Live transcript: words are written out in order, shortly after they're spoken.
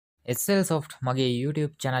SL Soft මගේ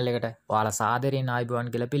YouTube channel එකට ඔයාලා සාදරයෙන්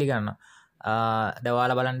ආයුබෝවන් කියලා පිළිගන්නවා. දැන්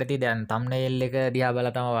ඔයාලා බලන්න ඇති දැන් thumbnail එක දිහා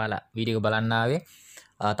බලලා තමයි ඔයාලා වීඩියෝ එක බලන්න ආවේ.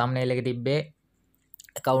 thumbnail එක තිබ්බේ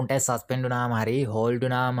account එක suspend වුණාම හරි hold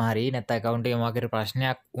වුණාම හරි නැත්නම් account එකේ මොකක් හරි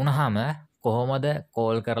ප්‍රශ්නයක් වුණාම කොහොමද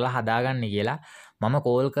කෝල් කරලා හදාගන්නේ කියලා මම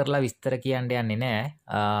කෝල් කරලා විස්තර කියන්න යන්නේ නැහැ.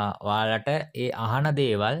 ඔයාලට ඒ අහන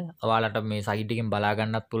දේවල් ඔයාලට මේ සයිට් එකෙන් බලා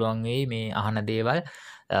ගන්නත් පුළුවන් වෙයි මේ අහන දේවල්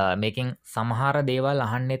මේකෙන් සමහර දේවල්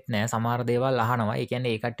අහන්නෙත් නෑ සමහර දේවල් අහනවා. ඒ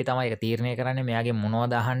කියන්නේ ඒ කට්ටිය තමයි ඒක තීරණය කරන්නේ මෙයාගේ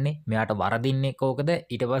මොනවද අහන්නේ මෙයාට වරදින්නේ කෝකද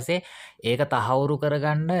ඊට පස්සේ ඒක තහවුරු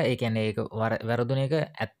කරගන්න ඒ කියන්නේ ඒක වැරදුන එක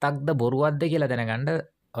ඇත්තක්ද බොරුවක්ද කියලා දැනගන්න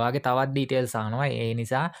ඔයාගේ තවත් ඩීටේල්ස් අහනවා. ඒ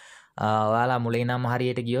නිසා ඔයාලා මුලින් නම්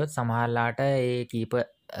හරියට ගියොත් සමහරලාට ඒ කීප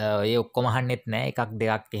ඒ ඔක්කොම අහන්නෙත් නෑ එකක්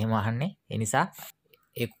දෙකක් එහෙම අහන්නේ. ඒ නිසා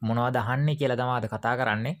ඒ මොනවද අහන්නේ කියලා තමයි අද කතා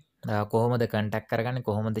කරන්නේ. කොහොමද කන්ටැක්ට් කරගන්නේ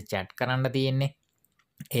කොහොමද chat කරන්න තියෙන්නේ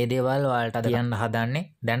ඒ දේවල් ඔයාලට අද කියන්න හදන්නේ.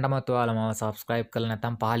 දැන්ටමත් ඔයාලා මම subscribe කරලා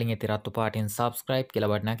නැත්නම් පහලින් ඇති රතු පාටින් subscribe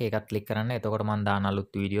කියලා බටන් එක ඒකත් click කරන්න. එතකොට මම දාන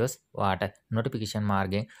අලුත් videos ඔයාට notification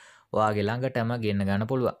මාර්ගයෙන් ඔයාගේ ළඟටම ගෙන්න ගන්න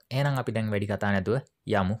පුළුවන්. එහෙනම් අපි දැන් වැඩි කතා නැතුව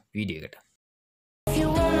යමු වීඩියෝ එකට.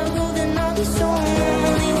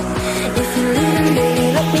 If you leave me,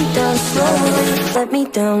 let me down slowly, let me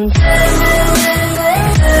down.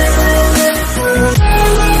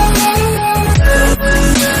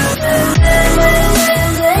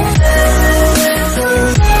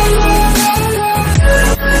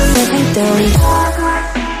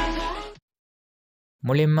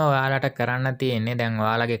 මුලින්ම ඔයාලට කරන්න තියෙන්නේ දැන්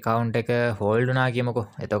ඔයාලගේ account එක hold වුණා කියමුකෝ.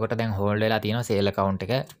 එතකොට දැන් hold වෙලා තියෙනවා sale account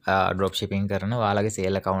එක drop shipping කරන ඔයාලගේ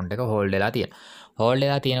sale account එක hold වෙලා තියෙනවා. hold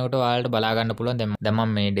වෙලා තියෙනකොට ඔයාලට බලා ගන්න පුළුවන් දැන්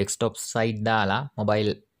මම මේ desktop site දාලා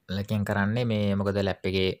mobile එකෙන් කරන්නේ මේ මොකද lap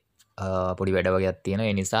එකේ පොඩි වැඩ වගේක්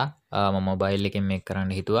තියෙනවා. ඒ නිසා මම mobile එකෙන් මේක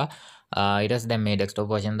කරන්න හිතුවා. ඊට පස්සේ දැන් මේ desktop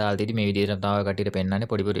version දාලා තියෙදි මේ විදිහට තමයි කටියට පෙන්නන්නේ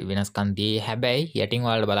පොඩි පොඩි වෙනස්කම් තියෙයි. හැබැයි යටින්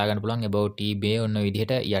ඔයාලට බලා ගන්න පුළුවන් about eBay ඔන්න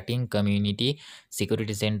විදිහට යටින් community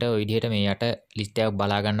security center ඔය විදිහට මේ යට list එකක්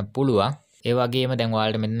බලා ගන්න පුළුවන්. ඒ වගේම දැන්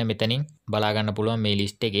ඔයාලට මෙන්න මෙතනින් බලා ගන්න පුළුවන් මේ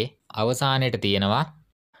list එකේ අවසානයේට තියෙනවා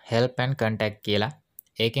help and contact කියලා.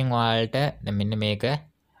 ඒකෙන් ඔයාලට දැන් මෙන්න මේක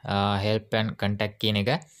help and contact කියන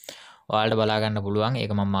එක ඔයාලට බලා ගන්න පුළුවන්.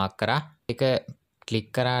 ඒක මම මාක් කරා. ඒක ක්ලික්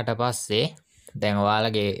කරාට පස්සේ දැන්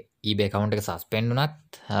ඔයාලගේ eBay account එක suspend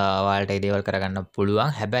වුණත් ඔයාලට ඒ දේවල් කරගන්න පුළුවන්.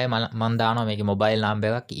 හැබැයි මම දානවා මේකේ mobile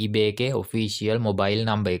number එකක් eBay එකේ official mobile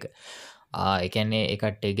number එක. ඒ කියන්නේ ඒ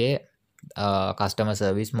කට්ටියගේ customer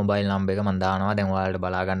service mobile number එක මම දානවා. දැන් ඔයාලට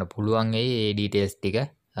බලා ගන්න පුළුවන් ඒ details ටික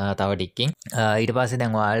තව ටිකකින්. ඊට පස්සේ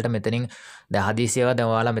දැන් ඔයාලට මෙතනින් දැන් හදිසියව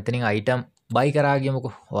දැන් ඔයාලා මෙතනින් item buy කරා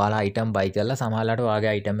ගියමුකෝ. ඔයාලා item buy කරලා සමහරවිට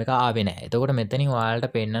ඔයාගේ item එක ආවේ නැහැ. එතකොට මෙතනින්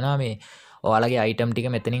ඔයාලට පෙන්නනවා මේ ඔයාලගේ item ටික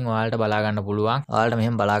මෙතනින් ඔයාලට බලා ගන්න පුළුවන්. ඔයාලට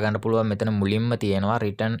මෙහෙම බලා ගන්න පුළුවන් මෙතන මුලින්ම තියෙනවා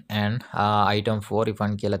return and item for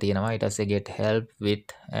refund කියලා තියෙනවා. ඊට පස්සේ get help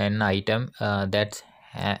with an item that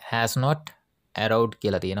has not arrived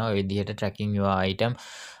කියලා තියෙනවා. ඔය විදිහට tracking your item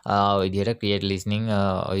ඔය විදිහට create listening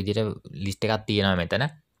ඔය විදිහට list එකක් තියෙනවා මෙතන.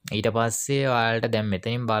 ඊට පස්සේ ඔයාලට දැන්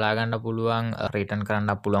මෙතනින් බලා ගන්න පුළුවන් return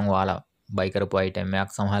කරන්න පුළුවන් ඔයාලා buy කරපු item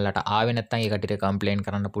එකක් සමහරවිට ආවේ නැත්නම් ඒ කට්ටියට complain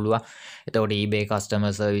කරන්න පුළුවන්. එතකොට eBay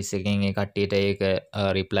customer service එකෙන් ඒ කට්ටියට ඒක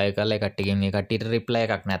reply කරලා ඒ කට්ටියගෙන් ඒ කට්ටියට reply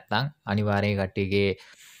එකක් නැත්නම් අනිවාර්යයෙන් ඒ කට්ටියගේ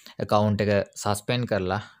account එක suspend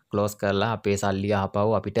කරලා close කරලා අපේ සල්ලි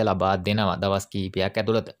ආපහු අපිට ලබා දෙනවා දවස් කිහිපයක්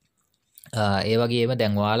ඇතුළත. ඒ වගේම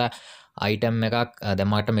දැන් ඔයාලා item එකක් දැන්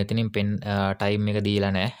මට මෙතනින් time එක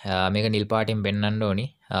දීලා නැහැ. මේක නිල් පාටින් පෙන්වන්න ඕනි.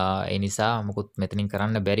 ඒ නිසා මොකුත් මෙතනින්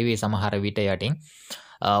කරන්න බැරි වෙයි සමහර විට යටින්.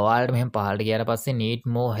 ඔයාලට මෙහෙම පහළට ගියාට පස්සේ need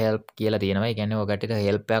more help කියලා තියෙනවා. ඒ කියන්නේ ඔය කට්ටියට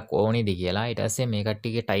help එකක් ඕනිද කියලා. ඊට පස්සේ මේ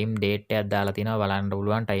කට්ටියගේ time date එකක් දාලා තිනවා බලන්න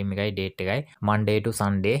පුළුවන් time එකයි date එකයි Monday to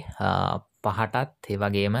Sunday 5ටත් ඒ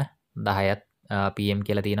වගේම 10ත් PM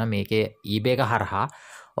කියලා තියෙනවා. මේකේ eBay එක හරහා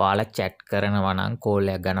ඔයාලා chat කරනවා නම්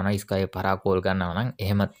call එකක් ගන්නවා Skype හරහා call කරනවා නම්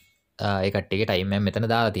එහෙම ඒ කට්ටියගේ time එක මෙතන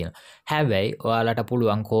දාලා තියෙනවා. හැබැයි ඔයාලට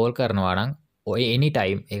පුළුවන් call කරනවා නම් ඔය any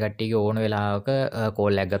time ඒ කට්ටියගේ ඕන වෙලාවක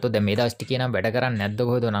call එකක් ගත්තොත් දැන් මේ දවස් ටිකේ නම් වැඩ කරන්නේ නැද්ද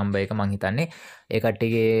කොහෙද නම්බර් එක මං හිතන්නේ ඒ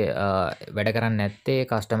කට්ටියගේ වැඩ කරන්නේ නැත්තේ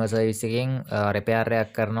customer service එකෙන් repair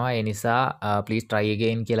එකක් කරනවා. ඒ නිසා please try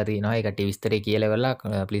again කියලා තියෙනවා. ඒ කට්ටිය විස්තරේ කියලා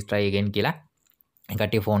ඉවරලා please try again කියලා ඒ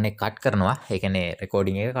කට්ටිය phone එක cut කරනවා. ඒ කියන්නේ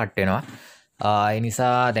recording එක cut වෙනවා. ඒ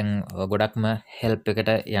නිසා දැන් ගොඩක්ම help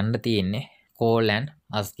එකට යන්න තියෙන්නේ call and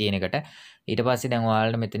us කියන එකට. ඊට පස්සේ දැන්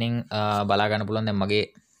ඔයාලට මෙතනින් බලා ගන්න පුළුවන් දැන් මගේ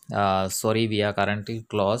sorry we are currently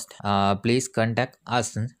closed please contact us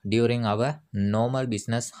during our normal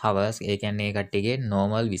business hours. ඒ කියන්නේ ඒ කට්ටියගේ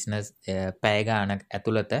normal business පැය ගානක්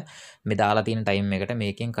ඇතුළත මේ දාලා තියෙන time එකට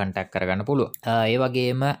මේකෙන් contact කරගන්න පුළුවන්. ඒ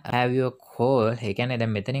වගේම have your call ඒ කියන්නේ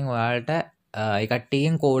දැන් මෙතනින් ඔයාලට ඒ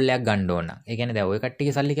කට්ටියකින් කෝල් එකක් ගන්න ඕන නම්. ඒ කියන්නේ දැන් ওই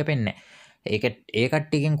කට්ටියගේ සල්ලි කැපෙන්නේ නැහැ. ඒ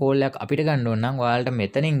කට්ටියකින් කෝල් එකක් අපිට ගන්න ඕන නම් ඔයාලට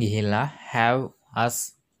මෙතනින් ගිහිල්ලා have us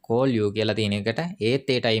call you කියලා තියෙන එකට ඒත්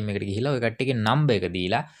ඒ ටයිම් එකට ගිහිල්ලා ওই කට්ටියගේ නම්බර් එක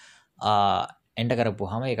දීලා එන්ටර්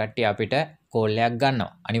කරපුවාම ඒ කට්ටිය අපිට කෝල් එකක්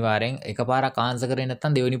ගන්නවා. අනිවාර්යෙන් එකපාරක් ආන්සර් කරේ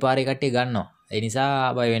නැත්නම් දෙවෙනි පාරේ කට්ටිය ගන්නවා. ඒ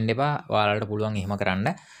නිසා බය වෙන්න එපා. ඔයාලට පුළුවන් එහෙම කරන්න.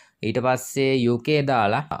 ඊට පස්සේ UK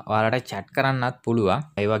දාලා ඔයාලට chat කරන්නත් පුළුවන්.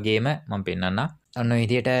 ඒ වගේම මම පෙන්නන්නම්. ඔන්න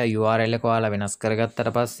විදියට URL එක ඔයාලා වෙනස් කරගත්තට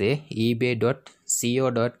පස්සේ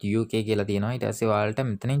ebay.co.uk කියලා තියෙනවා. ඊට පස්සේ ඔයාලට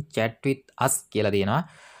මෙතනින් chat with us කියලා තියෙනවා.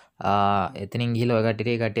 එතනින් ගිහිල්ලා ඔය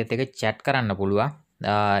කට්ටියත් එක්ක chat කරන්න පුළුවන්.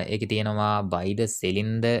 ඒක තියෙනවා buy the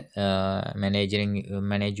selling the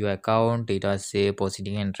manage your account, ඊට පස්සේ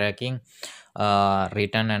positing and tracking,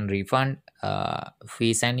 return and refund,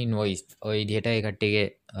 fees and invoice. ඔය විදිහට ඒ කට්ටියගේ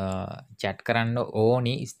chat කරන්න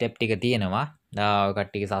ඕනි ස්ටෙප් ටික තියෙනවා. ඔය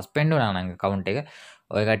කට්ටියගේ සස්පෙන්ඩ් වුණා නම් account එක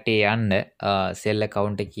ඔය කට්ටිය යන්න sell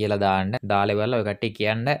account එක කියලා දාලා ඉවරලා ඔය කට්ටිය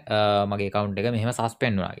කියන්න මගේ account එක මෙහෙම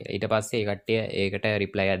සස්පෙන්ඩ් වුණා කියලා. ඊට පස්සේ ඒ කට්ටිය ඒකට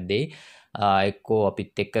reply එකක් දෙයි. එක්කෝ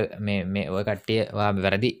අපිත් එක්ක මේ ඔය කට්ටිය ඔයා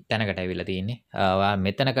වැරදි තැනකට ඇවිල්ලා තියෙන්නේ. ඔයා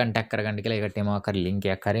මෙතන contact කරගන්න කියලා ඒ කට්ටිය මොකක් හරි link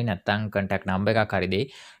එකක් හරි නැත්නම් contact number එකක් හරි දෙයි.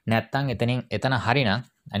 නැත්නම් එතන හරිනම්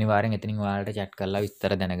අනිවාර්යෙන් එතනින් ඔයාලට chat කරලා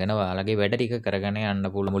විස්තර දැනගෙන ඔයාලගේ වැඩ ටික කරගෙන යන්න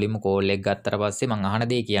පුළුවන්. මුලින්ම call එක ගත්තට පස්සේ මම අහන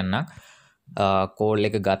දේ කියන්නම්. කෝල්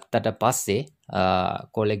එක ගත්තට පස්සේ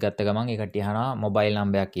කෝල් එක ගත්ත ගමන් ඒ කට්ටිය අහනවා මොබයිල්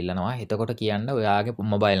නම්බර් එකක් ඉල්ලනවා. එතකොට කියන්න ඔයාගේ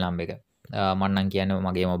මොබයිල් නම්බර් එක. මම නම් කියන්නේ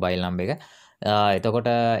මගේ මොබයිල් නම්බර් එක. එතකොට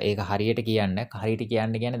ඒක හරියට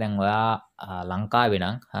කියන්නේ දැන් ඔයා ලංකාවේ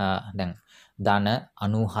නම් දැන් ධන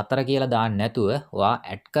 94 කියලා දාන්න නැතුව ඔයා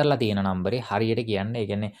ඇඩ් කරලා තියෙන නම්බරේ හරියට කියන්න. ඒ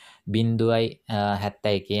කියන්නේ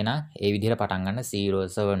 0.71 නම් ඒ විදිහට පටන් ගන්න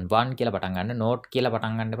 071 කියලා පටන් ගන්න. නෝට් කියලා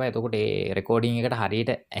පටන් ගන්න එපා. එතකොට ඒ රෙකෝඩින් එකට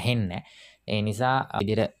හරියට ඇහෙන්නේ නැහැ. ඒ නිසා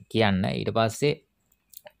විදිහට කියන්න. ඊට පස්සේ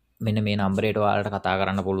මෙන්න මේ නම්බරේට ඔයාලට කතා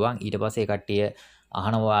කරන්න පුළුවන්. ඊට පස්සේ ඒ කට්ටිය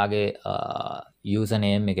අහනවා ඔයාගේ යූසර්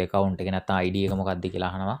නේම් එක account එක නැත්නම් ID එක මොකක්ද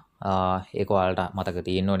කියලා අහනවා. ඒක ඔයාලට මතක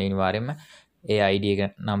තියෙන්න ඕනේ අනිවාර්යයෙන්ම. ඒ ID එක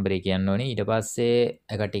නම්බරේ කියන්න ඕනේ. ඊට පස්සේ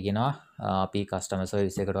ඒ කට්ටිය කියනවා අපි කස්ටමර්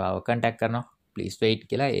සර්විස් එකට ආව කන්ටැක්ට් කරනවා. please wait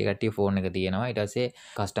කියලා ඒ කට්ටිය ෆෝන් එක තියෙනවා. ඊට පස්සේ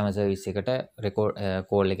කස්ටමර් සර්විස් එකට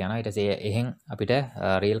කෝල් එක යනවා. ඊට පස්සේ එහෙන් අපිට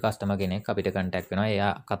රියල් කස්ටමර් කෙනෙක් අපිට කන්ටැක්ට් වෙනවා.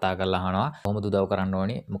 එයා කතා කරලා අහනවා කොහොමද උදව් කරන්න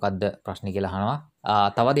ඕනේ, මොකද්ද ප්‍රශ්නේ කියලා අහනවා.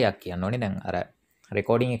 තව දෙයක් කියන්න ඕනේ. දැන් අර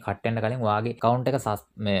රෙකෝඩින් එක කට් වෙන්න කලින් ඔයාගේ account එක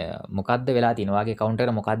මොකද්ද වෙලා තියෙන්නේ, ඔයාගේ account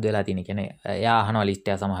එකට මොකද්ද වෙලා තියෙන්නේ කියන්නේ එයා අහනවා ලිස්ට්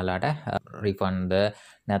එක සමහරලාට refund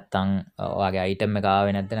නැත්තම් ඔයාගේ item එක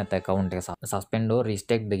ආවේ නැද්ද, නැත්නම් account එක suspend or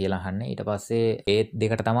restrict ද කියලා අහන්නේ. ඊට පස්සේ ඒ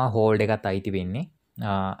දෙකට තමයි hold එකත් අයිති වෙන්නේ.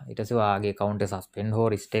 ඊට පස්සේ ඔයාගේ account එක suspend or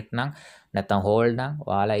restrict නම් නැත්තම් hold නම්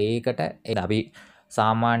ඔයාලා ඒකට අපි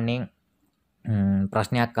සාමාන්‍යයෙන්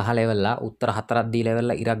ප්‍රශ්නයක් අහලා ඉවරලා උත්තර 4ක් දීලා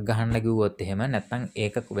ඉවරලා ඉරක් ගහන්න කිව්වොත් එහෙම නැත්නම්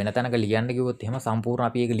ඒක වෙන තැනක ලියන්න කිව්වොත් එහෙම සම්පූර්ණ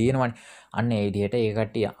අපි ඒක ලියනවනේ. අන්න ඒ විදිහට ඒ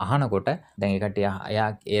කට්ටිය අහනකොට දැන් ඒ කට්ටිය එයා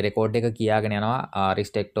ඒ රෙකෝඩ් එක කියාගෙන යනවා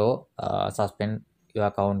restrict or suspend your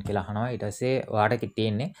account කියලා අහනවා. ඊට පස්සේ ඔයාට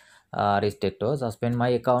තියෙන්නේ restrict or suspend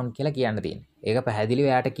my account කියලා කියන්න තියෙන්නේ. ඒක පැහැදිලිව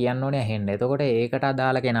එයාට කියන්න ඕනේ ඇහෙන්න. එතකොට ඒකට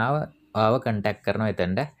අදාළ කෙනාව ආව කන්ටැක්ට් කරනවා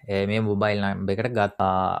එතනට. මේ මොබයිල් නම්බර් එකට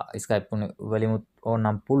ගත්තා Skype වලිමුත්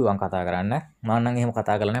ඕනම් පුළුවන් කතා කරන්න. මම නම් එහෙම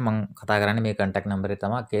කතා කරලා නැහැ. මම කතා කරන්නේ මේ කන්ටැක්ට් නම්බරේ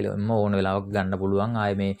තමයි. කෙලින්ම ඕන වෙලාවක ගන්න පුළුවන්.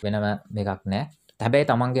 ආයේ මේ වෙනම එකක් නැහැ. හැබැයි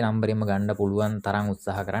තමන්ගේ නම්බරෙන්ම ගන්න පුළුවන් තරම්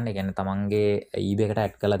උත්සාහ කරන්න. ඒ කියන්නේ තමන්ගේ eBay එකට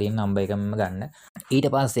ඇඩ් කරලා තියෙන නම්බර් එකෙන්ම ගන්න.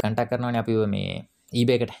 ඊට පස්සේ කන්ටැක්ට් කරනවානේ අපි මේ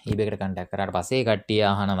eBay එකට කන්ටැක්ට් කරාට පස්සේ කට්ටිය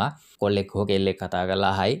අහනවා කොල්ලෙක් හෝ කෙල්ලෙක් කතා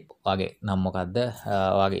කරලා අහයි ඔයාගේ නම මොකද්ද,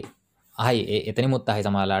 ඔයාගේ අහයි එතනිමුත් අහයි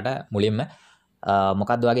සමහරලාට මුලින්ම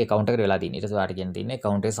මොකක්ද වගේ account එකට වෙලා තියෙන්නේ. ඊට පස්සේ ඔයාලට කියන්න තියෙන්නේ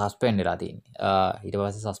account එක suspend වෙලා තියෙන්නේ. ඊට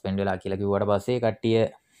පස්සේ suspend වෙලා කියලා කිව්වට පස්සේ කට්ටිය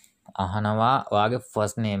අහනවා ඔයාගේ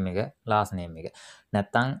first name එක, last name එක.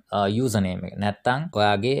 නැත්තම් user name එක. නැත්තම්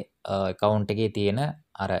ඔයාගේ account එකේ තියෙන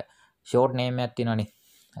අර short name එකක් තියෙනවනේ.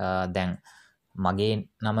 දැන් මගේ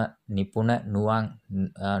නම නිපුණ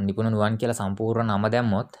නුවන් කියලා සම්පූර්ණ නම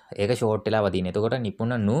දැම්මොත් ඒක ෂෝට් වෙලා වදින. එතකොට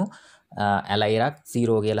නිපුණ නු ඇලයිරක්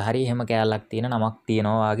 0 කියලා හරි එහෙම කෑල්ලක් තියෙන නමක්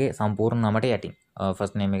තියෙනවා වාගේ සම්පූර්ණ නමට යටින්.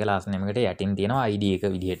 ෆස්ට් නේම් එක ලාස්ට් නේම් එකට යටින් තියෙනවා ID එක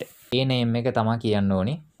විදිහට. ඒ නේම් එක තමයි කියන්න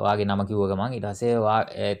ඕනේ. ඔයාගේ නම කිව්ව ගමන් ඊට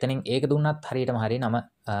පස්සේ එතනින් ඒක දුන්නත් හරියටම හරි නම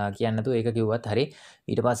කියන්න නැතුව ඒක කිව්වත් හරි.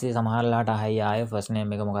 ඊට පස්සේ සමහරලාට ආයෙ ෆස්ට්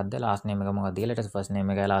නේම් එක මොකද්ද ලාස්ට් නේම් එක මොකද්ද කියලා ඊට පස්සේ ෆස්ට්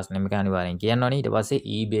නේම් එකයි ලාස්ට් නේම් එක අනිවාර්යෙන් කියන්න ඕනේ. ඊට පස්සේ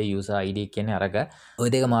eBay user ID කියන්නේ අරක ওই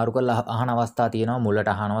දෙක මාරු කරලා අහන අවස්ථා තියෙනවා.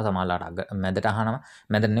 මුලට අහනවා සමහරලාට මැදට අහනවා.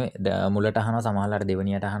 මැද නෙවෙයි මුලට අහනවා සමහරලාට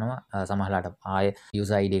දෙවෙනියට අහනවා. සමහරලාට ආයෙ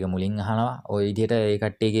user ID එක මුලින් අහනවා. ওই විදිහට ඒ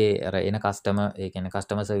කට්ටියගේ අර එන කස්ටමර් ඒ කියන්නේ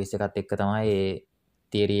කස්ටමර් සර්විස් එකත් එක්ක තමයි ඒ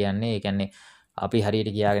තියරිය යන්නේ. ඒ කියන්නේ අපි හරියට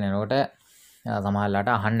කියාගෙන යනකොට සමහරලාට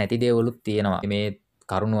අහන්න නැති දේවලුත් තියෙනවා. මේ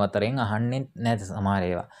කරුණු අතරින් අහන්නේ නැති සමහර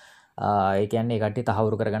ඒවා. ඒ කියන්නේ ඒ කට්ටිය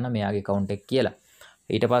තහවුරු කරගන්න මෙයාගේ account එක කියලා.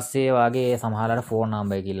 ඊට පස්සේ වාගේ සමහරවල්ලාට ෆෝන්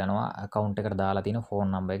නම්බර් එක ඉල්ලනවා account එකට දාලා තියෙන ෆෝන්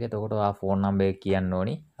නම්බර් එක. එතකොට ඔයා ෆෝන් නම්බර් එක කියන්න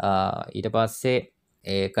ඕනි. ඊට පස්සේ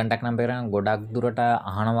ඒ contact number එක නම් ගොඩක් දුරට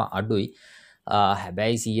අහනවා අඩුයි.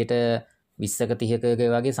 හැබැයි 120ක 30ක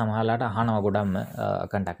වගේ සමහරලාට අහනවා ගොඩක්ම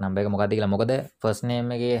contact number එක මොකද්ද කියලා. මොකද first name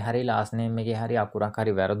එකේ හරි last name එකේ හරි අකුරක්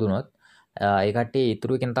හරි වැරදුනොත් ඒ කට්ටිය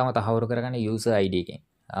ඉතුරු එකෙන් තමයි තහවුරු කරගන්නේ user ID එකෙන්.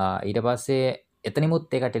 ඊට පස්සේ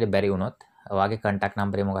එතනිමුත් ඒ කට්ටියට බැරි වුණොත් ඔයාගේ contact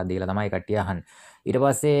number එක මොකක්ද කියලා තමයි ඒ කට්ටිය අහන්නේ. ඊට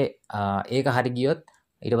පස්සේ ඒක හරි ගියොත්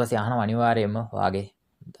ඊට පස්සේ අහනවා අනිවාර්යයෙන්ම ඔයාගේ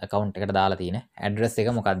account එකට දාලා තියෙන address එක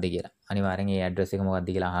මොකක්ද කියලා. අනිවාර්යෙන් ඒ address එක මොකක්ද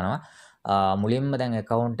කියලා අහනවා. මුලින්ම දැන්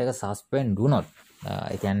account එක suspend වුණොත්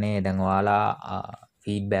ඒ කියන්නේ දැන් ඔයාලා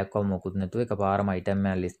feedback එක මොකුත් නැතුව එකපාරම item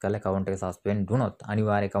එක list කරලා account එක suspend වුණොත්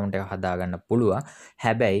අනිවාර්ය account එක හදාගන්න පුළුවන්.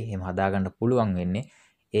 හැබැයි එහෙම හදාගන්න පුළුවන් වෙන්නේ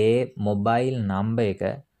ඒ mobile number එක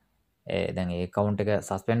දැන් ඒ account එක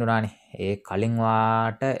suspend වුණානේ. ඒ කලින්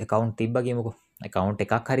වාට account තිබ්බා කියමුකෝ. account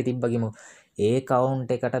එකක් හරි තිබ්බා කියමුකෝ. ඒ account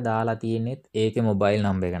එකට දාලා තියෙන්නේත් ඒකේ mobile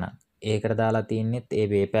number එක නම්. ඒකට දාලා තියෙන්නේත් ඒ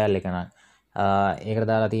PayPal එක නම්. ඒකට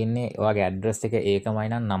දාලා තියෙන්නේ ඔයාගේ ඇඩ්‍රස් එක ඒකමයි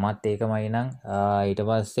නම් නමත් ඒකමයි නම් ඊට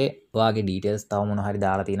පස්සේ ඔයාගේ ඩීටේල්ස් තව මොන හරි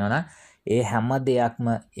දාලා තියෙනවා නම් ඒ හැම දෙයක්ම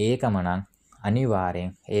ඒකම නම්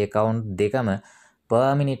අනිවාර්යෙන් ඒ account දෙකම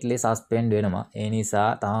permanently suspend වෙනවා. ඒ නිසා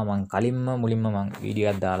තමයි මම කලින්ම මුලින්ම මම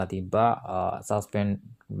වීඩියෝ එකක් දාලා තිබ්බා suspend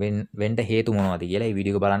වෙන්න හේතු මොනවද කියලා. ඒ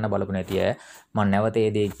වීඩියෝ එක බලන්න බලපු නැති අය මම නැවත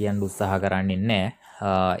ඒ දේ කියන්න උත්සාහ කරන්නේ නැහැ.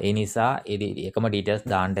 ඒ නිසා ඒකම ඩීටේල්ස්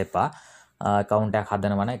දාන්න එපා. account එකක්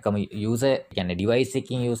හදනවා නම් එකම user කියන්නේ device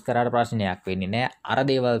එකකින් use කරාට ප්‍රශ්නයක් වෙන්නේ නැහැ. අර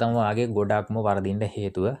දේවල් තමයි ඔයාගේ ගොඩක්ම වරදින්න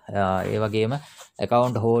හේතුව. ඒ වගේම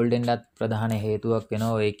account hold වෙන්නත් ප්‍රධාන හේතුවක්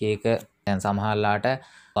වෙනවා එක එක දැන් සමහරලාට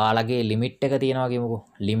ඔයාලගේ limit එක තියෙනවා කියමුකෝ.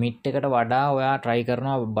 limit එකට වඩා ඔයා try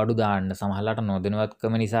කරනවා බඩු දාන්න. සමහරලාට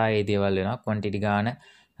නොදැනුවත්කම නිසා ඒ දේවල් වෙනවා. quantity ගාන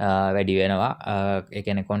වැඩි වෙනවා. ඒ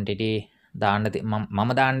කියන්නේ quantity දාන්න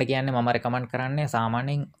මම දාන්න කියන්නේ මම recommend කරන්නේ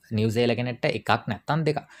සාමාන්‍යයෙන් new sale කෙනෙක්ට එකක් නැත්තම්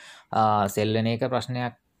දෙකක්. සෙල් වෙන එක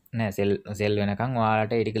ප්‍රශ්නයක් නෑ. සෙල් වෙනකන්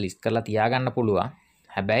ඔයාලට ඒ ටික ලිස්ට් කරලා තියාගන්න පුළුවන්.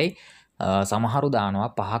 හැබැයි සමහරු දානවා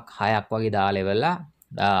 5ක් 6ක් වගේ දාලා ඉවරලා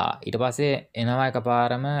ඊට පස්සේ එනවා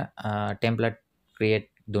එකපාරම ටෙම්ප්ලේට් ක්‍රියේට්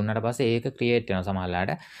දුන්නාට පස්සේ ඒක ක්‍රියේට් වෙනවා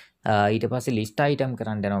සමහරලාට. ඊට පස්සේ ලිස්ට් අයිටම්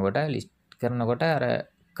කරන්න යනකොට ලිස්ට් කරනකොට අර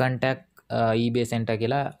contact eBay center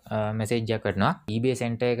කියලා මැසේජ් එකක් වටනවා. eBay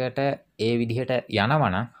center එකට ඒ විදිහට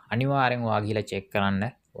යනවනම් අනිවාර්යෙන් ඔයා ගිහලා චෙක් කරන්න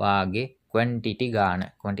ඔයාගේ quantity ගාන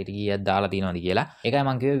quantity කීයක් දාලා තියෙනවද කියලා. ඒකයි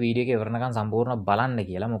මම කිව්වේ වීඩියෝ එක ඉවරනකම් සම්පූර්ණ බලන්න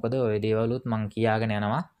කියලා. මොකද ওই දේවලුත් මම කියාගෙන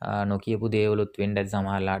යනවා. නොකියපු දේවලුත් වෙන්න ඇති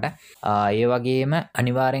සමහරලාට. ඒ වගේම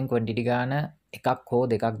අනිවාර්යෙන් quantity ගාන එකක් හෝ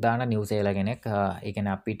දෙකක් දාන new seller කෙනෙක්. ඒ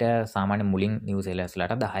කියන්නේ අපිට සාමාන්‍ය මුලින් new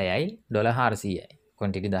sellersලාට 10යි $400යි.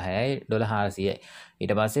 quantity 10යි $400යි.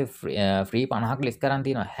 ඊට පස්සේ free 50ක් list කරන්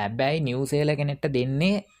තියෙනවා. හැබැයි new seller කෙනෙක්ට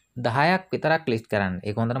දෙන්නේ 10ක් විතරක් ලිස්ට් කරන්න.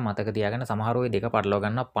 ඒක හොඳට මතක තියාගන්න. සමහර ඔය දෙක පටලවා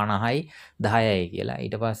ගන්නවා 50යි 10යි කියලා.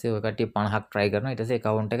 ඊට පස්සේ ඔය කට්ටිය 50ක් try කරනවා. ඊට පස්සේ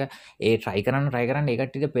account එක ඒ try කරන්න ඒ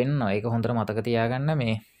කට්ටියට පෙන්නනවා. ඒක හොඳට මතක තියාගන්න.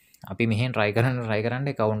 මේ අපි මෙහෙන් try කරන්න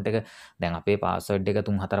account එක දැන් අපේ password එක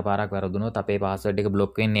 3-4 පාරක් වැරදුනොත් අපේ password එක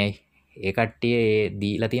block වෙන්නේ ඇයි? ඒ කට්ටිය ඒ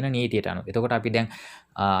දීලා තියෙන නීතියට අනුව. එතකොට අපි දැන්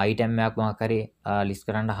item එකක් මොකක් හරි list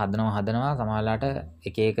කරන්න හදනවා සමහරලාට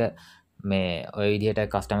එක එක මේ ඔය විදිහට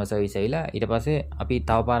කස්ටමර් සර්විස් ඇවිල්ලා ඊට පස්සේ අපි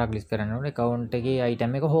තව පාරක් ලිස්ට් කරනකොට account එකේ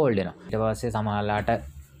item එක hold වෙනවා. ඊට පස්සේ සමහරලාට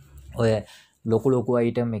ඔය ලොකු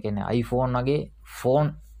item ඒ කියන්නේ iPhone වගේ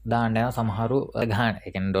phone දාන්න යන සමහරු ගන්න.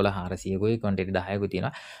 ඒ කියන්නේ $400කුයි quantity 10කුයි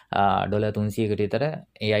තියෙනවා. $300කට විතර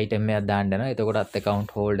ඒ item එකක් දාන්න යනවා. එතකොටත්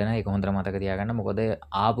account hold වෙනවා. ඒක හොඳට මතක තියාගන්න. මොකද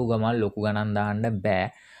ආපු ගමන් ලොකු ගණන් දාන්න බෑ.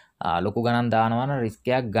 ලොකු ගණන් දානවා නම්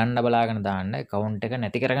රිස්ක් එකක් ගන්න බලාගෙන දාන්න. account එක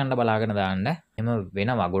නැති කරගන්න බලාගෙන දාන්න. එහෙම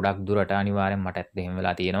වෙනවා ගොඩක් දුරට අනිවාර්යෙන් මටත් එහෙම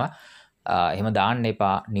වෙලා තියෙනවා. එහෙම දාන්න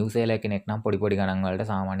එපා. new seller කෙනෙක් නම් පොඩි ගණන් වලට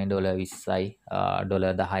සාමාන්‍යයෙන් $20යි,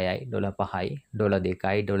 $10යි, $5යි, $2යි,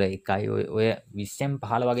 $1යි ඔය 20න්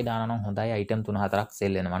 15 වගේ දානවා නම් හොඳයි. item 3-4ක්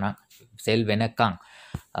sell වෙනවා නම් sell වෙනකන්.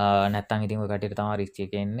 නැත්තම් ඉතින් ඔය කටියට තමයි රිස්ක්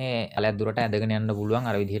එක එන්නේ. අලයක් දුරට ඇදගෙන යන්න පුළුවන්.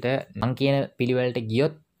 අර විදිහට මං කියන පිළිවෙලට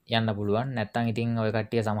ගියොත් යන්න පුළුවන්. නැත්තම් ඉතින් ඔය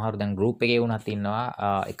කට්ටිය සමහරව දැන් group එකේ වුණත් ඉන්නවා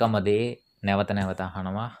එකම දේ නැවත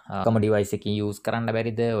අහනවා. එකම device එකකින් use කරන්න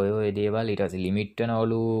බැරිද? ඔය දේවල් ඊට පස්සේ limit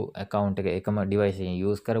වෙනවලු account එක එකම device එකකින්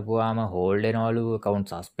use කරපුවාම hold වෙනවලු account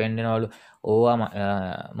suspend වෙනවලු. ඕවා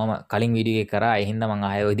මම කලින් වීඩියෝ එකේ කරා. ඒ හින්දා මම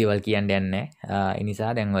ආයෙ ඔය දේවල් කියන්න යන්නේ නැහැ. ඒ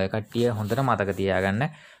නිසා දැන් ඔය කට්ටිය හොඳට මතක තියාගන්න.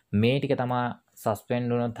 මේ ටික තමයි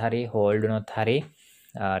suspend වුණොත් හරි hold වුණොත් හරි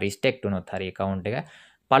restrict වුණොත් හරි account එක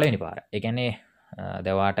පළවෙනි පාර. ඒ කියන්නේ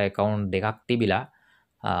දැන් වාට account දෙකක් තිබිලා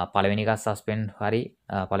පළවෙනි එකක් සස්පෙන්ඩ් හරි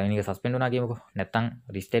පළවෙනි එක සස්පෙන්ඩ් වුණා කියමුකෝ. නැත්තම්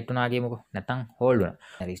රිස්ට්‍රික්ට් වුණා කියමුකෝ. නැත්තම් හෝල්ඩ්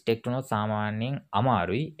වුණා. රිස්ට්‍රික්ට් වුණොත් සාමාන්‍යයෙන්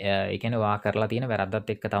අමාරුයි. ඒ කියන්නේ ඔයා කරලා තියෙන වැරද්දත්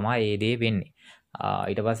එක්ක තමයි ඒ දේ වෙන්නේ.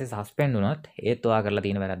 ඊට පස්සේ සස්පෙන්ඩ් වුණොත් ඒත් ඔයා කරලා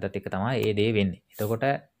තියෙන වැරද්දත් එක්ක තමයි ඒ දේ වෙන්නේ. එතකොට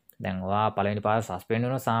දැන් ඔයා පළවෙනි පාර සස්පෙන්ඩ්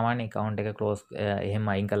වුණොත් සාමාන්‍ය account එක close එහෙම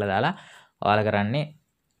අයින් කරලා දාලා ඔයාලා කරන්නේ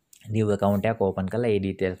new account එකක් open කරලා ඒ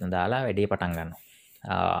details දාලා වැඩේ පටන් ගන්නවා.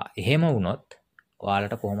 එහෙම වුණොත්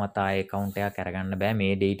ඔයාලට කොහොමත් ආයේ account එකක් අරගන්න බෑ.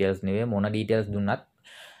 මේ details නෙවෙයි මොන details දුන්නත්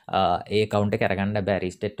ඒ account එක අරගන්න බෑ.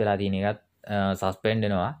 restrict වෙලා තියෙන එකත් suspend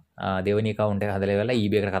වෙනවා. දෙවෙනි account එක හදලා ඉවරලා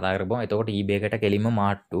eBay එකට කතා කරපුවම එතකොට eBay එකට කෙලින්ම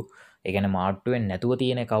මාට්ටු. ඒ කියන්නේ මාට්ටු වෙන්නේ නැතුව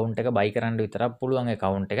තියෙන account එක buy කරන්න විතරක් පුළුවන්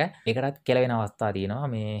account එක. ඒකටත් කෙලවෙන අවස්ථා තියෙනවා.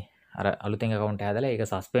 මේ අර අලුතෙන් account එක හදලා ඒක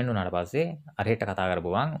suspend වුණාට පස්සේ අරහෙට කතා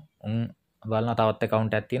කරපුවම උන් බලනවා තවත්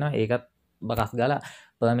account එකක් තියෙනවා. ඒකත් බකස් ගාලා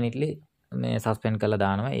permanently මේ suspend කරලා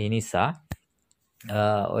දානවා. ඒ නිසා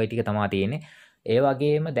ඔය ටික තමයි තියෙන්නේ. ඒ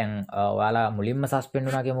වගේම දැන් ඔයාලා මුලින්ම සස්පෙන්ඩ්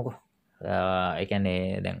වුණා කියමුකෝ. ඒ කියන්නේ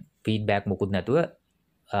දැන් ෆීඩ්බැක් මුකුත් නැතුව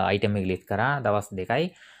අයිටම් එක ලිස්ට් කරා දවස් 2යි.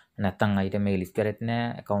 නැත්තම් අයිටම් එක ලිස්ට් කරෙත් නෑ.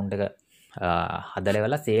 account එක හදලා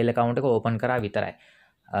ඉවරලා සේල් account එක ඕපන් කරා විතරයි.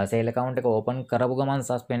 සේල් account එක ඕපන් කරපු ගමන්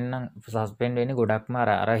සස්පෙන්ඩ් වෙන්නේ ගොඩක්ම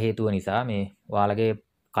අර හේතුව නිසා මේ ඔයාලගේ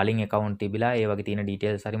කලින් account තිබිලා ඒ වගේ තියෙන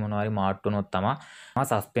details හරි මොනවා හරි මාට් වුණොත් තමයි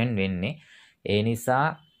සස්පෙන්ඩ් වෙන්නේ. ඒ නිසා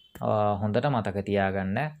හොඳට මතක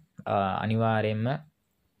තියාගන්න අනිවාර්යයෙන්ම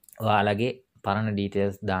ඔයාලගේ පරණ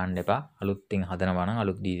details දාන්න එපා. අලුත්ින් හදනවා නම්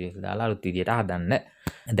අලුත් details දාලා අලුත් විදියට හදන්න.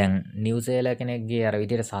 දැන් new seller කෙනෙක්ගේ අර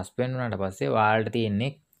විදියට suspend වුණාට පස්සේ ඔයාලට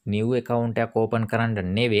තියෙන්නේ new account එකක් open කරන්න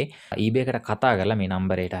නෙවෙයි eBay එකට කතා කරලා මේ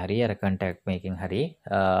number එකට හරි අර contact මේකෙන් හරි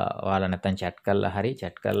ඔයාලා නැත්තම් chat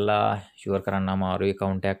කරලා sure කරන්න අමාරුයි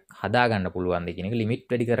account එකක් හදාගන්න පුළුවන්ද කියන එක limit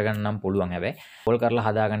වැඩි කරගන්න නම් පුළුවන්. හැබැයි call කරලා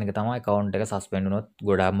හදාගන්න එක තමයි account එක suspend වුණොත්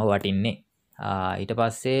ගොඩක්ම වටින්නේ. ඊට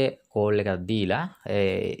පස්සේ call එකක් දීලා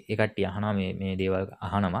ඒ කට්ටිය අහනවා මේ දේවල්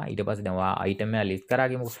අහනවා. ඊට පස්සේ දැන් ඔයා item එක list කරා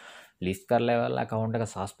කියමුකෝ. list කරලා ඉවරලා account එක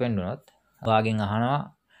suspend වුණොත් ඔයාගෙන් අහනවා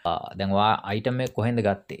දැන් ඔයා item එක කොහෙන්ද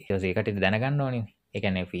ගත්තේ? ඊට පස්සේ ඒ කට්ටියට දැනගන්න ඕනේ. ඒ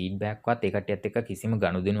කියන්නේ feedback වත් ඒ කට්ටියත් එක්ක කිසිම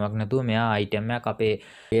ගනුදෙනුවක් නැතුව මෙයා item එකක් අපේ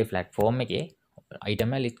මේ platform එකේ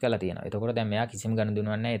item එක list කරලා තියෙනවා. එතකොට දැන් මෙයා කිසිම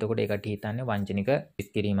ගනුදෙනුවක් නැහැ. එතකොට ඒ කට්ටිය හිතන්නේ වංචනික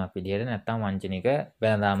list කිරීමක් විදිහට නැත්නම් වංචනික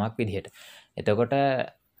බැලඳාමක් විදිහට. එතකොට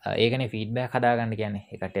ඒකනේ ෆීඩ්බැක් හදාගන්න කියන්නේ.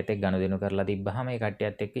 ඒ කට්ටියත් එක්ක ගනුදෙනු කරලා තිබ්බහම ඒ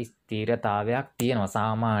කට්ටියත් එක්ක ස්ථිරතාවයක් තියෙනවා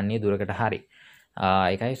සාමාන්‍ය දුරකට හරි.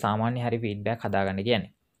 ඒකයි සාමාන්‍ය හරි ෆීඩ්බැක් හදාගන්න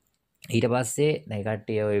කියන්නේ. ඊට පස්සේ මේ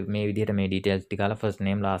කට්ටිය ඔය මේ විදිහට මේ details ටික අහලා first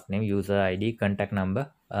name last name user id contact number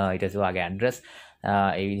ඊට පස්සේ ඔයාගේ address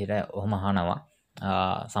ඒ විදිහට ඔහොම අහනවා.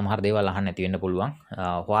 සමහර දේවල් අහන්න නැති වෙන්න පුළුවන්.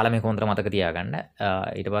 ඔයාලා මේක හොඳට මතක තියාගන්න.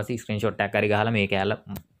 ඊට පස්සේ screenshot එකක් හරි ගහලා මේක ඇල්ල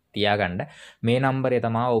තියාගන්න. මේ නම්බරේ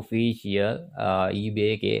තමයි ඔෆිෂියල් eBay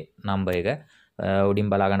එකේ නම්බර එක. උඩින්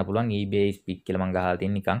බලා ගන්න පුළුවන් eBay speak කියලා මම ගහලා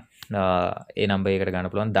තියෙන නිකන්. ඒ නම්බර එකට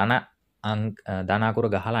ගන්න පුළුවන් ධන අකුර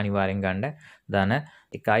ගහලා අනිවාර්යෙන් ගන්න. ධන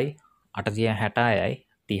 1යි 866යි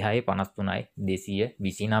 30යි 53යි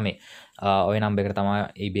 229. ඔය නම්බර එකට තමයි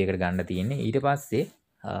eBay එකට ගන්න තියෙන්නේ. ඊට පස්සේ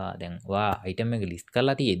දැන් ඔයා item එක list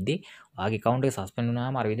කරලා තියෙද්දි ඔයාගේ account එක suspend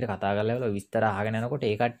වුණාම අර විදිහට කතා කරලා විස්තර අහගෙන යනකොට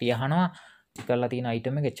ඒ කට්ටිය අහනවා කරලා තියෙන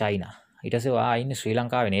item එක China. ඊට පස්සේ ඔයා ඉන්නේ ශ්‍රී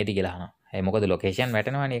ලංකාවේ නේද කියලා අහනවා. ඒ මොකද location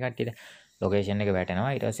වැටෙනවනේ ඒ කට්ටියට. location එක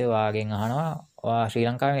වැටෙනවා. ඊට පස්සේ ඔයාගෙන් අහනවා ඔයා ශ්‍රී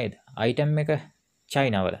ලංකාවේ නේද? item එක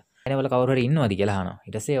China වල. China වල කවුරු හරි ඉන්නවද කියලා අහනවා.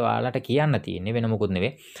 ඊට පස්සේ ඔයාලට කියන්න තියෙන්නේ වෙන මොකුත්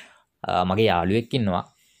නෙවෙයි. මගේ යාළුවෙක් ඉන්නවා.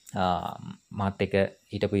 මාත් එක්ක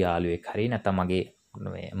හිටපු යාළුවෙක් හරි නැත්නම් මගේ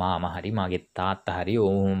මාමා හරි මගේ තාත්තා හරි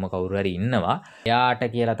ඕම කවුරු හරි ඉන්නවා. එයාට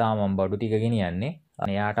කියලා තමයි මම බඩු ටික ගෙනියන්නේ.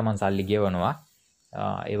 එයාට මං සල්ලි ගෙවනවා.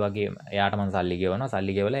 ඒ වගේ එයාට මං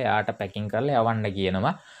සල්ලි ගෙවලා එයාට පැකින් කරලා යවන්න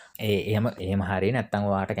කියනවා. එහෙම හරි නැත්නම්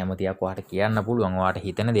ඔයාට කැමතියක් ඔයාට කියන්න පුළුවන්. ඔයාට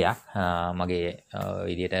හිතෙන දෙයක් මගේ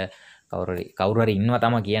විදියට කවුරු හරි ඉන්නවා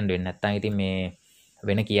තමයි කියන්න වෙන්නේ. නැත්නම් ඉතින් මේ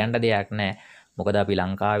වෙන කියන්න දෙයක් නැහැ. මොකද අපි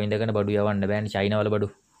ලංකාවේ ඉඳගෙන බඩු යවන්න බෑනේ චයිනා වල බඩු.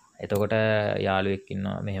 එතකොට යාළුවෙක්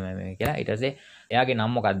ඉන්නවා මෙහෙම කියලා. ඊට පස්සේ එයාගේ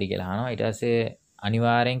නම මොකක්ද කියලා අහනවා. ඊට පස්සේ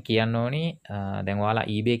අනිවාර්යෙන් කියන්න ඕනි දැන් ඔයාලා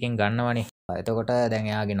eBay එකෙන් ගන්නවනේ. එතකොට දැන්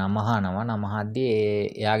එයාගේ නම අහනවා. නම අහද්දී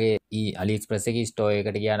එයාගේ AliExpress එකේ store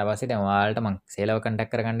එකට ගියාට පස්සේ දැන් ඔයාලට මම සේලව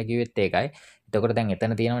contact කරගන්න කිව්වෙත් ඒකයි. එතකොට දැන්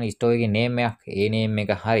එතන තියෙනවනේ store එකේ name එකක්. ඒ name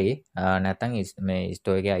එක හරි නැත්නම් මේ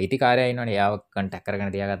store එකේ අයිතිකාරයා ඉන්නවනේ. එයාව contact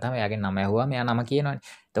කරගෙන තියාගත්තාම එයාගේ නම ඇහුවාම එයා නම කියනවනේ.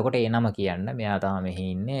 එතකොට ඒ නම කියන්න මෙයා තමයි මෙහි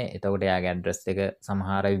ඉන්නේ. එතකොට එයාගේ address එක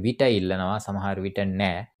සමහර විට ඉල්ලනවා, සමහර විට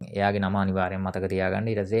නෑ. එයාගේ නම අනිවාර්යෙන් මතක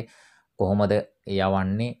තියාගන්න. ඊට පස්සේ කොහොමද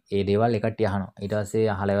යවන්නේ? ඒ දේවල් එකට අහනවා. ඊට පස්සේ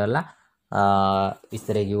අහලා ඉවරලා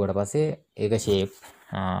විස්තරේ කිව්වට පස්සේ ඒක shape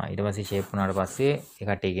ඊට පස්සේ shape වුණාට පස්සේ ඒ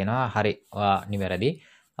කට්ටිය කියනවා හරි ඔයා නිවැරදි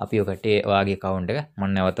අපි ඔය කට්ටිය ඔයාගේ account එක මම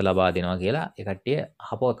නැවත ලබා දෙනවා කියලා ඒ කට්ටිය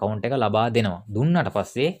අපෝ account එක ලබා දෙනවා. දුන්නාට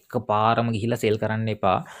පස්සේ එකපාරම ගිහිල්ලා sell කරන්න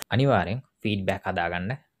එපා. අනිවාර්යෙන් feedback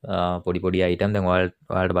හදාගන්න. පොඩි පොඩි item දැන්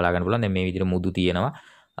ඔයාලට බලා ගන්න පුළුවන්. දැන් මේ විදිහට මුදු තියෙනවා.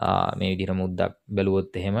 මේ විදිහට මුද්දක්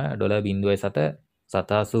බැලුවොත් එහෙම $0.7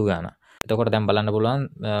 87 ගාන. එතකොට දැන් බලන්න පුළුවන්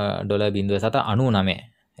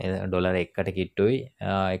 $0.799 ඩොලර් එකකට කිට්ටුයි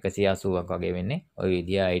 180ක් වගේ වෙන්නේ. ඔය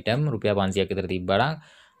විදිය item රුපියල් 500ක් විතර තිබ්බනම්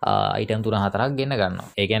item 3-4ක් ගෙන්න ගන්නවා.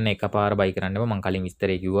 ඒ කියන්නේ එකපාර buy කරන්න එපා. මම කලින්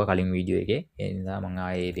විස්තරේ කිව්වා කලින් වීඩියෝ එකේ. ඒ නිසා මම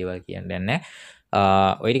ආයේ ඒ දේවල් කියන්න යන්නේ නැහැ.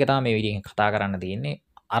 ඔය ටික තමයි මේ වීඩියෝ එකෙන් කතා කරන්න තියෙන්නේ.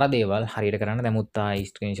 අර දේවල් හරියට කරන්න දැමුත් ආයි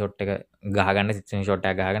ස්ක්‍රීන්ෂොට් එක ගහගන්න ස්ක්‍රීන්ෂොට්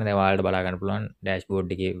එකක් ගහගෙන දැන් ඔයාලට බලා ගන්න පුළුවන්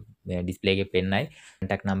ඩෑෂ්බෝඩ් එකේ ඩිස්ප්ලේ එකේ පෙන්නයි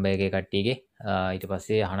කන්ටැක්ට් නම්බර් එකේ කට්ටියගේ ඊට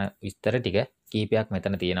පස්සේ අහන විස්තර ටික කීපයක්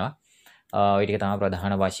මෙතන තියෙනවා. ඔය ටික තමයි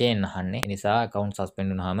ප්‍රධාන වශයෙන් අහන්නේ. ඒ නිසා account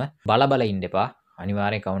suspend වුනහම බල ඉන්න එපා.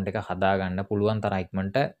 අනිවාර්යෙන් account එක හදාගන්න පුළුවන් තරම්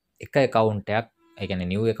ඉක්මනට එක account එකක් ඒ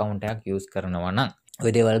කියන්නේ new account එකක් use කරනවා නම්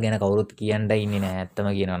ඔය දේවල් ගැන කවුරුත් කියන්න ඉන්නේ නැහැ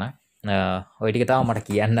ඇත්තම කියනවා නම් ඔය ටික තමයි මට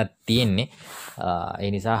කියන්නත් තියෙන්නේ. ඒ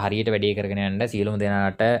නිසා හරියට වැඩේ කරගෙන යන්න සියලුම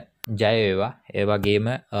දෙනාට ජය වේවා. ඒ වගේම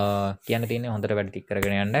කියන්න තියෙන්නේ හොඳට වැඩ ටික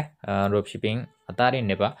කරගෙන යන්න. drop shipping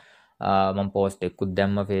අතාරින්න එපා. මම පෝස්ට් එකකුත්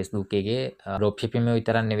දැම්ම Facebook එකේ drop shipping එක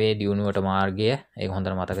විතරක් නෙවෙයි දියුණුවට මාර්ගය. ඒක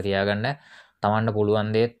හොඳට මතක තියාගන්න. තමන්ට පුළුවන්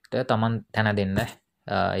දෙයට තමන් තැන දෙන්න.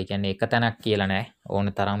 ඒ කියන්නේ එක තැනක් කියලා නෑ. ඕන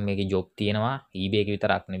තරම් මේකේ ජොබ් තියෙනවා. eBay එක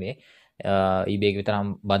විතරක් නෙවෙයි. eBay එක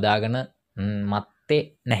විතරක් බදාගෙන මත්තේ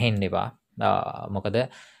නැහෙන්න එපා. මොකද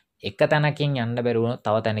එක තැනකින් යන්න බැරුව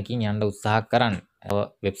තව තැනකින් යන්න උත්සාහ කරන්න.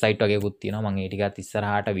 වෙබ්සයිට් වගේකුත් තියෙනවා. මම ඒ ටිකත්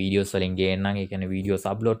ඉස්සරහට වීඩියෝස් වලින් ගේන්නම්. ඒ කියන්නේ වීඩියෝස්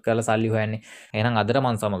අප්ලෝඩ් කරලා සල්ලි හොයන්නේ. එහෙනම් අදට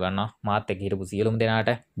මම සම ගන්නවා. මාත් එක්ක හිටපු සියලුම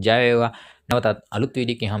දෙනාට ජය වේවා. නැවතත් අලුත්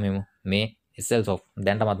වීඩියෝ එකකින් හමුවෙමු. මේ SL Soft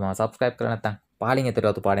දැන්ටමත් මම subscribe කරලා නැත්නම් පහලින් එතකොට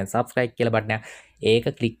අතු පාඩෙන් subscribe කියලා බටන් ඒක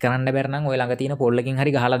ක්ලික් කරන්න බැර නම් ඔය ළඟ තියෙන පොල් එකකින්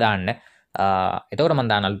හරි ගහලා දාන්න. එතකොට මම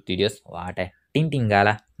දාන අලුත් වීඩියෝස් ඔයාට ටින් ටින්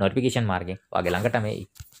ගාලා notification මාර්ගෙන් ඔයාගේ ළඟට මේ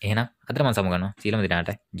එහෙනම් අදට මම සම ගන්නවා. සියලුම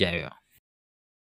දෙනාට ජය වේවා.